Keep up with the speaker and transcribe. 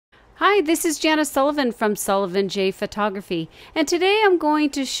Hi, this is Janice Sullivan from Sullivan J Photography, and today I'm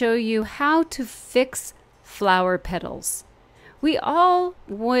going to show you how to fix flower petals. We all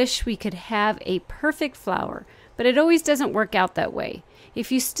wish we could have a perfect flower, but it always doesn't work out that way.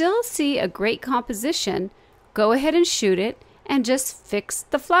 If you still see a great composition, go ahead and shoot it and just fix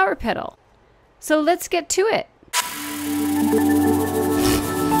the flower petal. So let's get to it.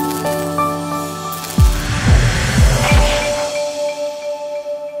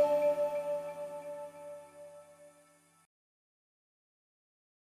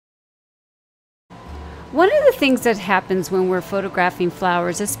 One of the things that happens when we're photographing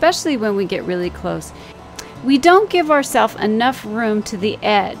flowers, especially when we get really close, we don't give ourselves enough room to the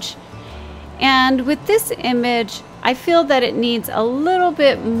edge. And with this image, I feel that it needs a little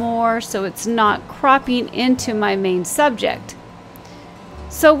bit more so it's not cropping into my main subject.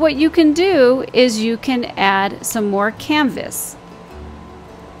 So what you can do is you can add some more canvas.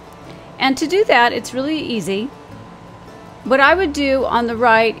 And to do that, it's really easy. What I would do on the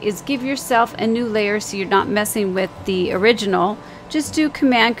right is give yourself a new layer so you're not messing with the original. Just do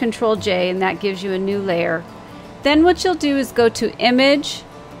Command Control J and that gives you a new layer. Then what you'll do is go to Image,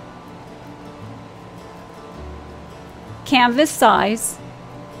 Canvas Size,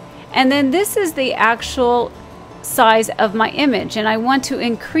 and then this is the actual size of my image, and I want to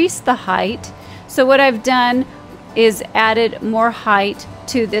increase the height. So what I've done is added more height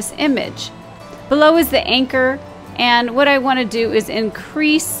to this image. Below is the anchor. And what I want to do is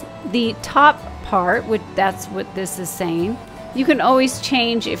increase the top part, which that's what this is saying. You can always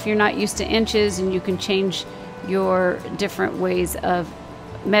change if you're not used to inches, and you can change your different ways of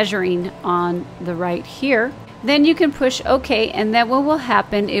measuring on the right here. Then you can push OK, and then what will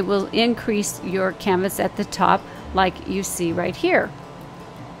happen, it will increase your canvas at the top like you see right here.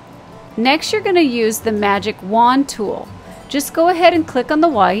 Next, you're going to use the magic wand tool. Just go ahead and click on the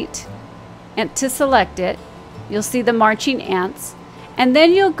white and to select it. You'll see the marching ants, and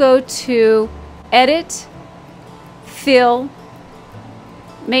then you'll go to Edit, Fill,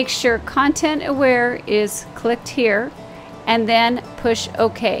 make sure Content Aware is clicked here, and then push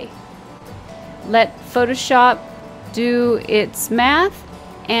OK. Let Photoshop do its math,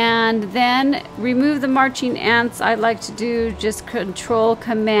 and then remove the marching ants. I like to do just Control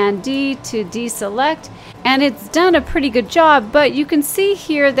Command D to deselect, and it's done a pretty good job, but you can see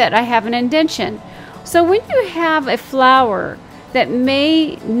here that I have an indentation. So when you have a flower that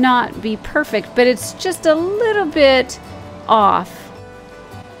may not be perfect, but it's just a little bit off,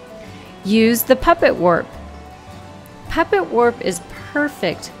 use the puppet warp. Puppet warp is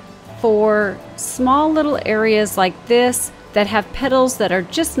perfect for small little areas like this that have petals that are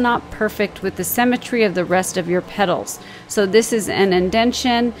just not perfect with the symmetry of the rest of your petals. So this is an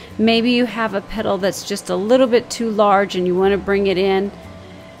indentation. Maybe you have a petal that's just a little bit too large and you want to bring it in.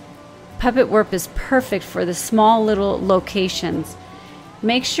 Puppet warp is perfect for the small little locations.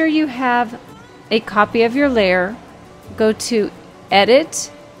 Make sure you have a copy of your layer. Go to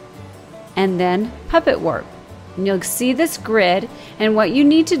Edit and then Puppet warp. And you'll see this grid, and what you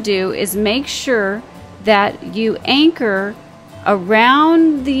need to do is make sure that you anchor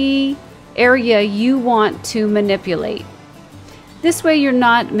around the area you want to manipulate. This way you're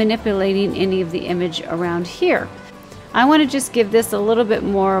not manipulating any of the image around here. I want to just give this a little bit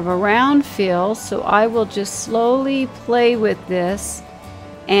more of a round feel, so I will just slowly play with this,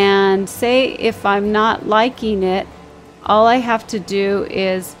 and say if I'm not liking it, all I have to do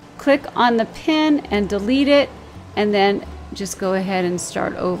is click on the pen and delete it, and then just go ahead and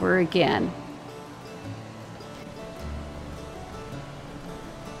start over again.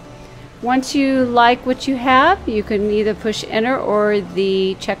 Once you like what you have, you can either push enter or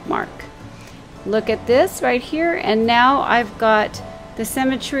the check mark. Look at this right here, and now I've got the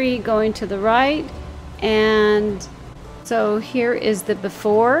symmetry going to the right, and so here is the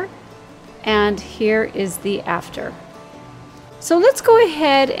before and here is the after. So let's go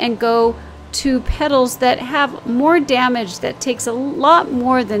ahead and go to petals that have more damage, that takes a lot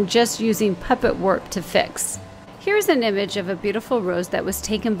more than just using puppet warp to fix. Here's an image of a beautiful rose that was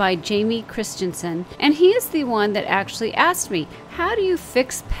taken by Jamie Christensen, and he is the one that actually asked me, how do you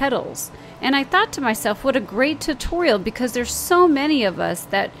fix petals? And I thought to myself, what a great tutorial, because there's so many of us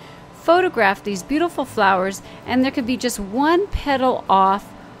that photograph these beautiful flowers and there could be just one petal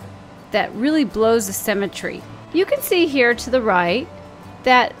off that really blows the symmetry. You can see here to the right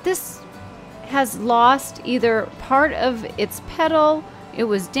that this has lost either part of its petal, it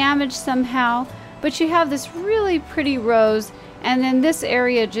was damaged somehow, but you have this really pretty rose, and then this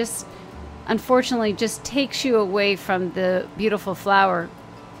area just unfortunately just takes you away from the beautiful flower.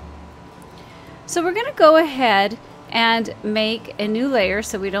 So we're going to go ahead and make a new layer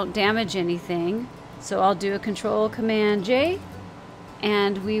so we don't damage anything. So I'll do a Control-Command-J,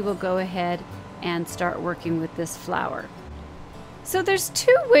 and we will go ahead and start working with this flower. So there's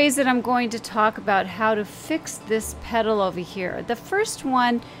two ways that I'm going to talk about how to fix this petal over here. The first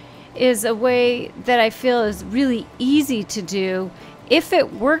one is a way that I feel is really easy to do if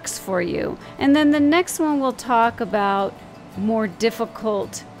it works for you. And then the next one we'll talk about more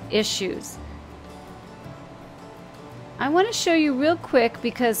difficult issues. I want to show you real quick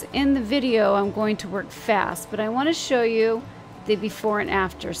because in the video I'm going to work fast, but I want to show you the before and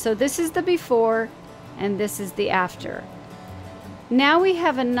after. So this is the before and this is the after. Now we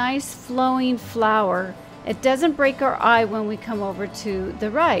have a nice flowing flower. It doesn't break our eye when we come over to the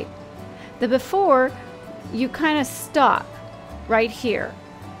right. The before, you kind of stop right here,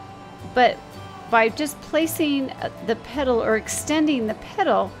 but by just placing the petal or extending the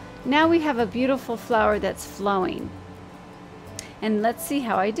petal, now we have a beautiful flower that's flowing. And let's see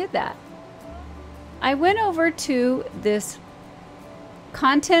how I did that. I went over to this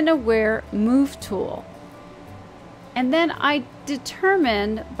Content Aware Move tool, and then I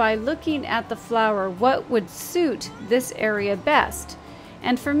determined by looking at the flower what would suit this area best.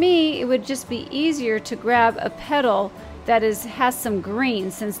 And for me, it would just be easier to grab a petal that has some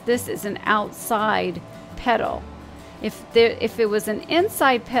green, since this is an outside petal. If it was an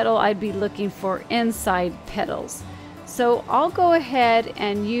inside petal, I'd be looking for inside petals. So I'll go ahead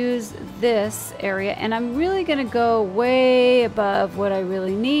and use this area, and I'm really going to go way above what I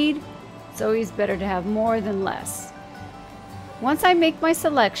really need. It's always better to have more than less. Once I make my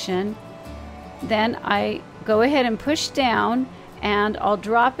selection, then I go ahead and push down, and I'll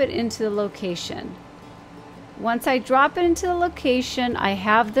drop it into the location. Once I drop it into the location, I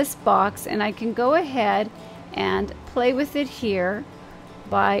have this box, and I can go ahead and play with it here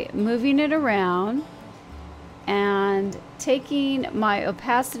by moving it around and taking my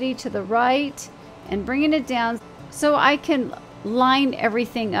opacity to the right and bringing it down so I can line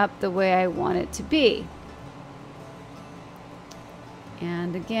everything up the way I want it to be.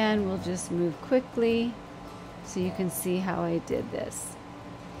 And again, we'll just move quickly so you can see how I did this.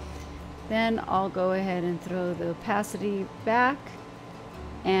 Then I'll go ahead and throw the opacity back,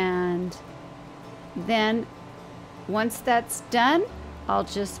 and then once that's done, I'll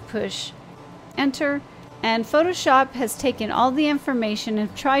just push enter, and Photoshop has taken all the information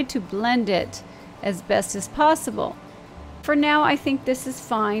and tried to blend it as best as possible. For now, I think this is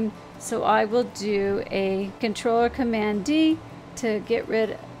fine, so I will do a Control-Command-D to get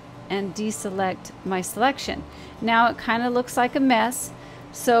rid and deselect my selection. Now it kind of looks like a mess,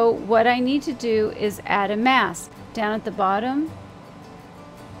 so what I need to do is add a mask. Down at the bottom,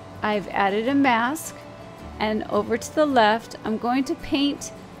 I've added a mask, and over to the left, I'm going to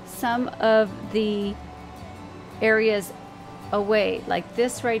paint some of the areas away, like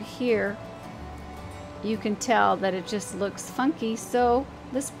this right here. You can tell that it just looks funky, so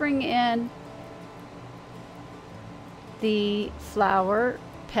let's bring in the flower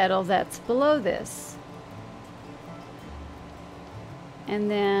petal that's below this. And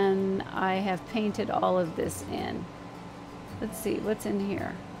then I have painted all of this in. Let's see what's in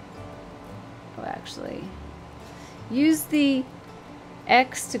here. Oh, actually, use the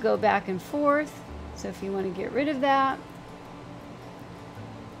X to go back and forth. So if you want to get rid of that,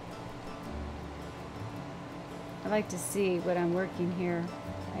 I like to see what I'm working here.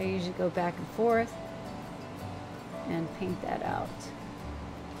 I usually go back and forth and paint that out.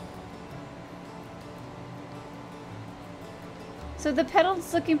 So the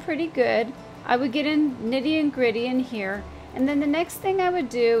petal's looking pretty good. I would get in nitty and gritty in here, and then the next thing I would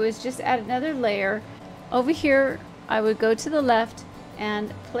do is just add another layer. Over here, I would go to the left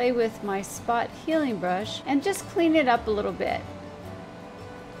and play with my spot healing brush and just clean it up a little bit.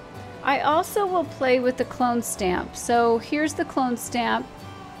 I also will play with the clone stamp. So here's the clone stamp,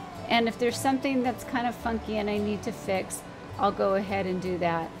 and if there's something that's kind of funky and I need to fix, I'll go ahead and do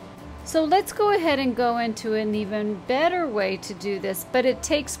that. So let's go ahead and go into an even better way to do this, but it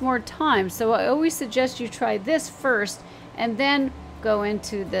takes more time. So I always suggest you try this first and then go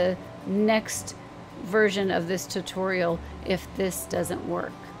into the next version of this tutorial if this doesn't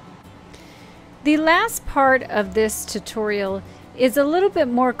work. The last part of this tutorial is a little bit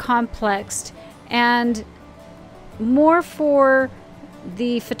more complex and more for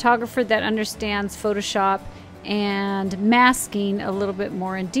the photographer that understands Photoshop and masking a little bit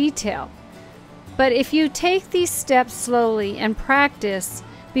more in detail. But if you take these steps slowly and practice,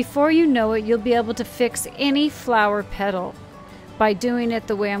 before you know it, you'll be able to fix any flower petal by doing it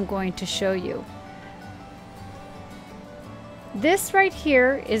the way I'm going to show you. This right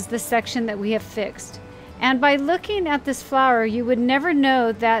here is the section that we have fixed, And by looking at this flower, you would never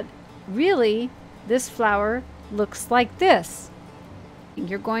know that really this flower looks like this.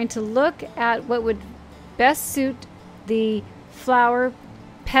 You're going to look at what would best suit the flower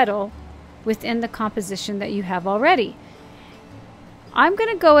petal within the composition that you have already. I'm going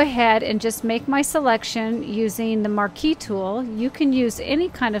to go ahead and just make my selection using the marquee tool. You can use any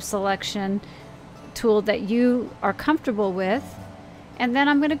kind of selection tool that you are comfortable with. And then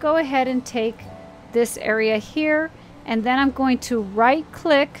I'm going to go ahead and take this area here, and then I'm going to right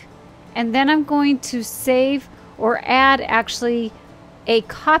click, and then I'm going to save or add actually a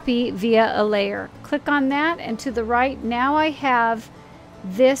copy via a layer. Click on that, and to the right, now I have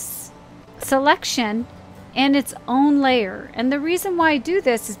this selection in its own layer. And the reason why I do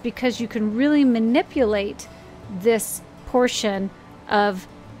this is because you can really manipulate this portion of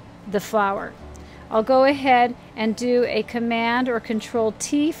the flower. I'll go ahead and do a Command or Control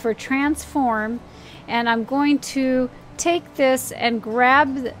T for transform, and I'm going to take this and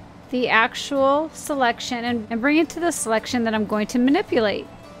grab the actual selection and bring it to the selection that I'm going to manipulate.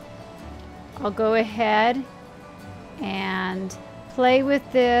 I'll go ahead and play with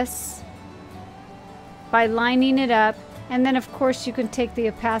this by lining it up, and then of course you can take the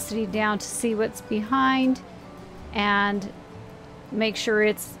opacity down to see what's behind and make sure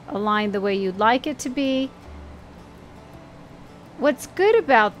it's aligned the way you'd like it to be. What's good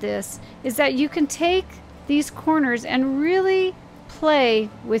about this is that you can take these corners and really play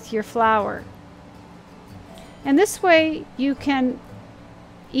with your flower. And this way you can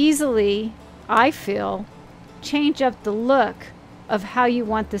easily, I feel, change up the look of how you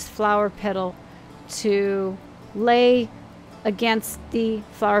want this flower petal to lay against the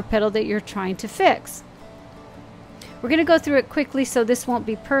flower petal that you're trying to fix. We're going to go through it quickly, so this won't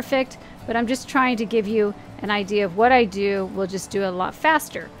be perfect, but I'm just trying to give you an idea of what I do. We'll just do it a lot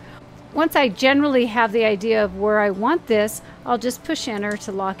faster. Once I generally have the idea of where I want this, I'll just push enter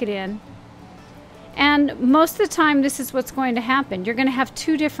to lock it in. And most of the time this is what's going to happen. You're going to have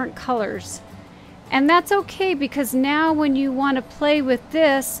two different colors. And that's okay, because now when you want to play with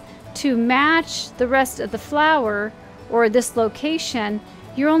this to match the rest of the flower or this location,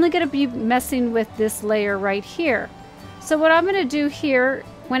 you're only going to be messing with this layer right here. So what I'm going to do here,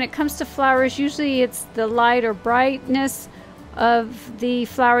 when it comes to flowers, usually it's the light or brightness of the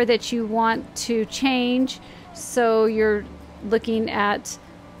flower that you want to change. So you're looking at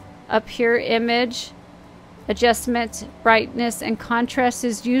up here, image, adjustment, brightness, and contrast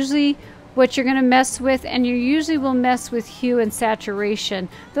is usually what you're going to mess with, and you usually will mess with hue and saturation.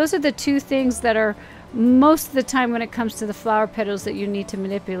 Those are the two things that are most of the time when it comes to the flower petals that you need to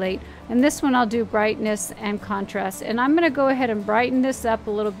manipulate. And this one I'll do brightness and contrast, and I'm going to go ahead and brighten this up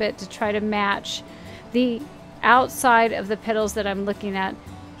a little bit to try to match the outside of the petals that I'm looking at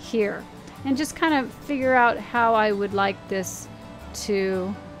here, and just kind of figure out how I would like this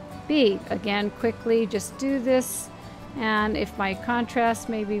to be. Again, quickly just do this, and if my contrast,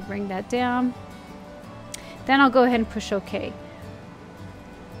 maybe bring that down. Then I'll go ahead and push OK.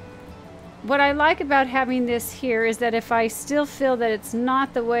 What I like about having this here is that if I still feel that it's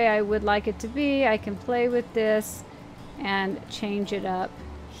not the way I would like it to be, I can play with this and change it up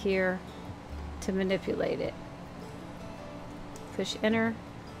here to manipulate it. Push enter.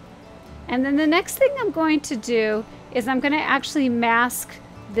 And then the next thing I'm going to do is I'm going to actually mask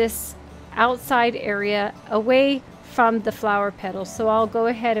this outside area away from the flower petals. So I'll go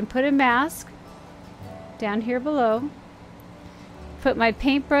ahead and put a mask down here below. Put my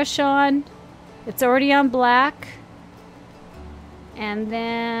paintbrush on. It's already on black. And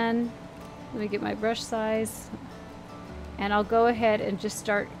then let me get my brush size. And I'll go ahead and just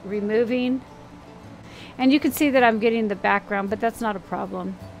start removing. And you can see that I'm getting the background, but that's not a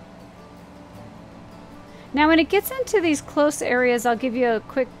problem. Now when it gets into these close areas, I'll give you a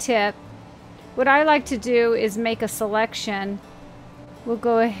quick tip. What I like to do is make a selection. We'll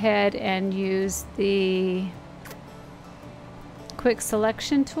go ahead and use the quick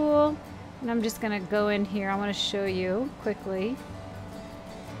selection tool, and I'm just going to go in here. I want to show you quickly.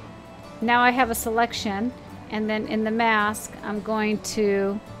 Now I have a selection, and then in the mask I'm going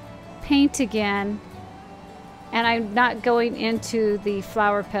to paint again, and I'm not going into the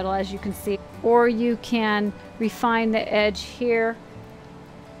flower petal, as you can see. Or you can refine the edge here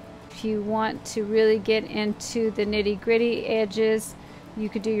if you want to really get into the nitty-gritty edges. You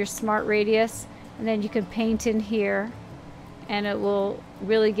could do your smart radius, and then you can paint in here, and it will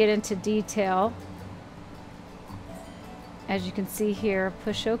really get into detail. As you can see here,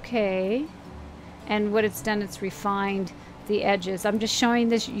 push OK, and what it's done, it's refined the edges. I'm just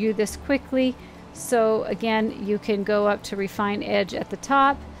showing you this quickly, so again you can go up to refine edge at the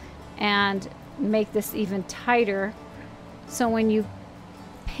top and make this even tighter, so when you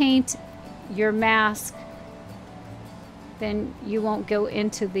paint your mask, then you won't go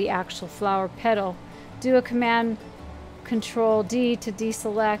into the actual flower petal. Do a Command Control D to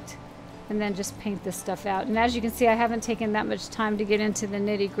deselect, and then just paint this stuff out. And as you can see, I haven't taken that much time to get into the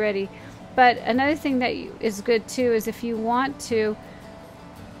nitty-gritty. But another thing that is good too is if you want to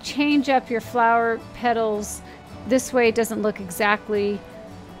change up your flower petals, this way it doesn't look exactly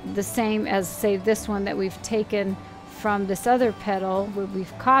the same as, say, this one that we've taken from this other petal where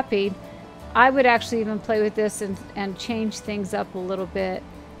we've copied. I would actually even play with this and change things up a little bit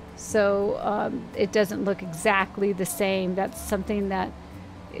so it doesn't look exactly the same. That's something that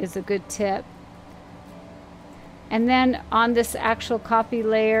is a good tip. And then on this actual copy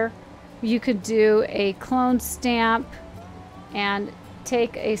layer, you could do a clone stamp and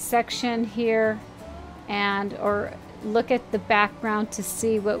take a section here or look at the background to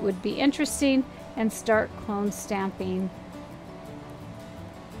see what would be interesting and start clone stamping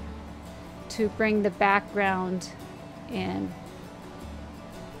to bring the background in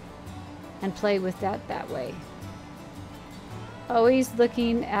and play with that way. Always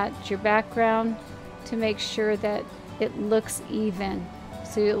looking at your background to make sure that it looks even.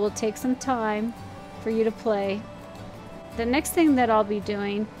 So it will take some time for you to play. The next thing that I'll be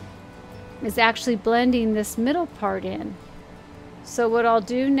doing is actually blending this middle part in. So what I'll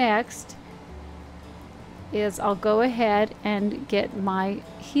do next is I'll go ahead and get my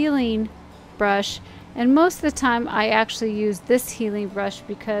healing brush, and most of the time I actually use this healing brush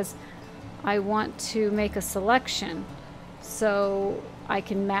because I want to make a selection so I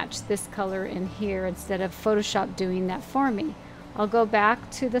can match this color in here instead of Photoshop doing that for me. I'll go back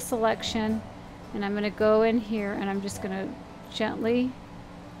to the selection and I'm going to go in here and I'm just going to gently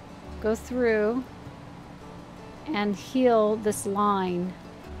go through and heal this line.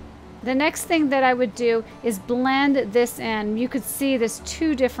 The next thing that I would do is blend this in. You could see there's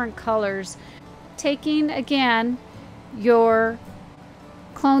two different colors. Taking again your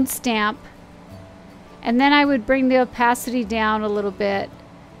clone stamp, and then I would bring the opacity down a little bit,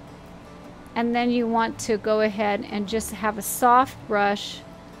 and then you want to go ahead and just have a soft brush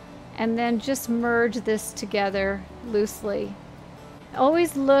and then just merge this together loosely.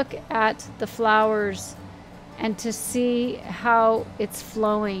 Always look at the flowers and to see how it's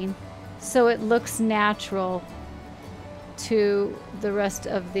flowing so it looks natural to the rest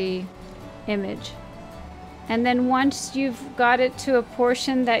of the image. And then once you've got it to a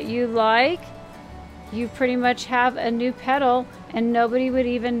portion that you like, you pretty much have a new petal and nobody would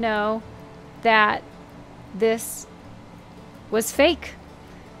even know that this was fake.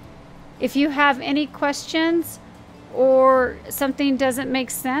 If you have any questions or something doesn't make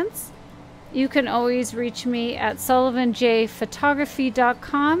sense, you can always reach me at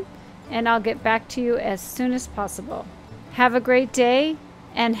sullivanjphotography.com and I'll get back to you as soon as possible. Have a great day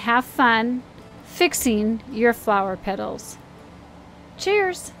and have fun fixing your flower petals.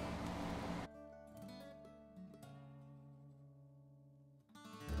 Cheers!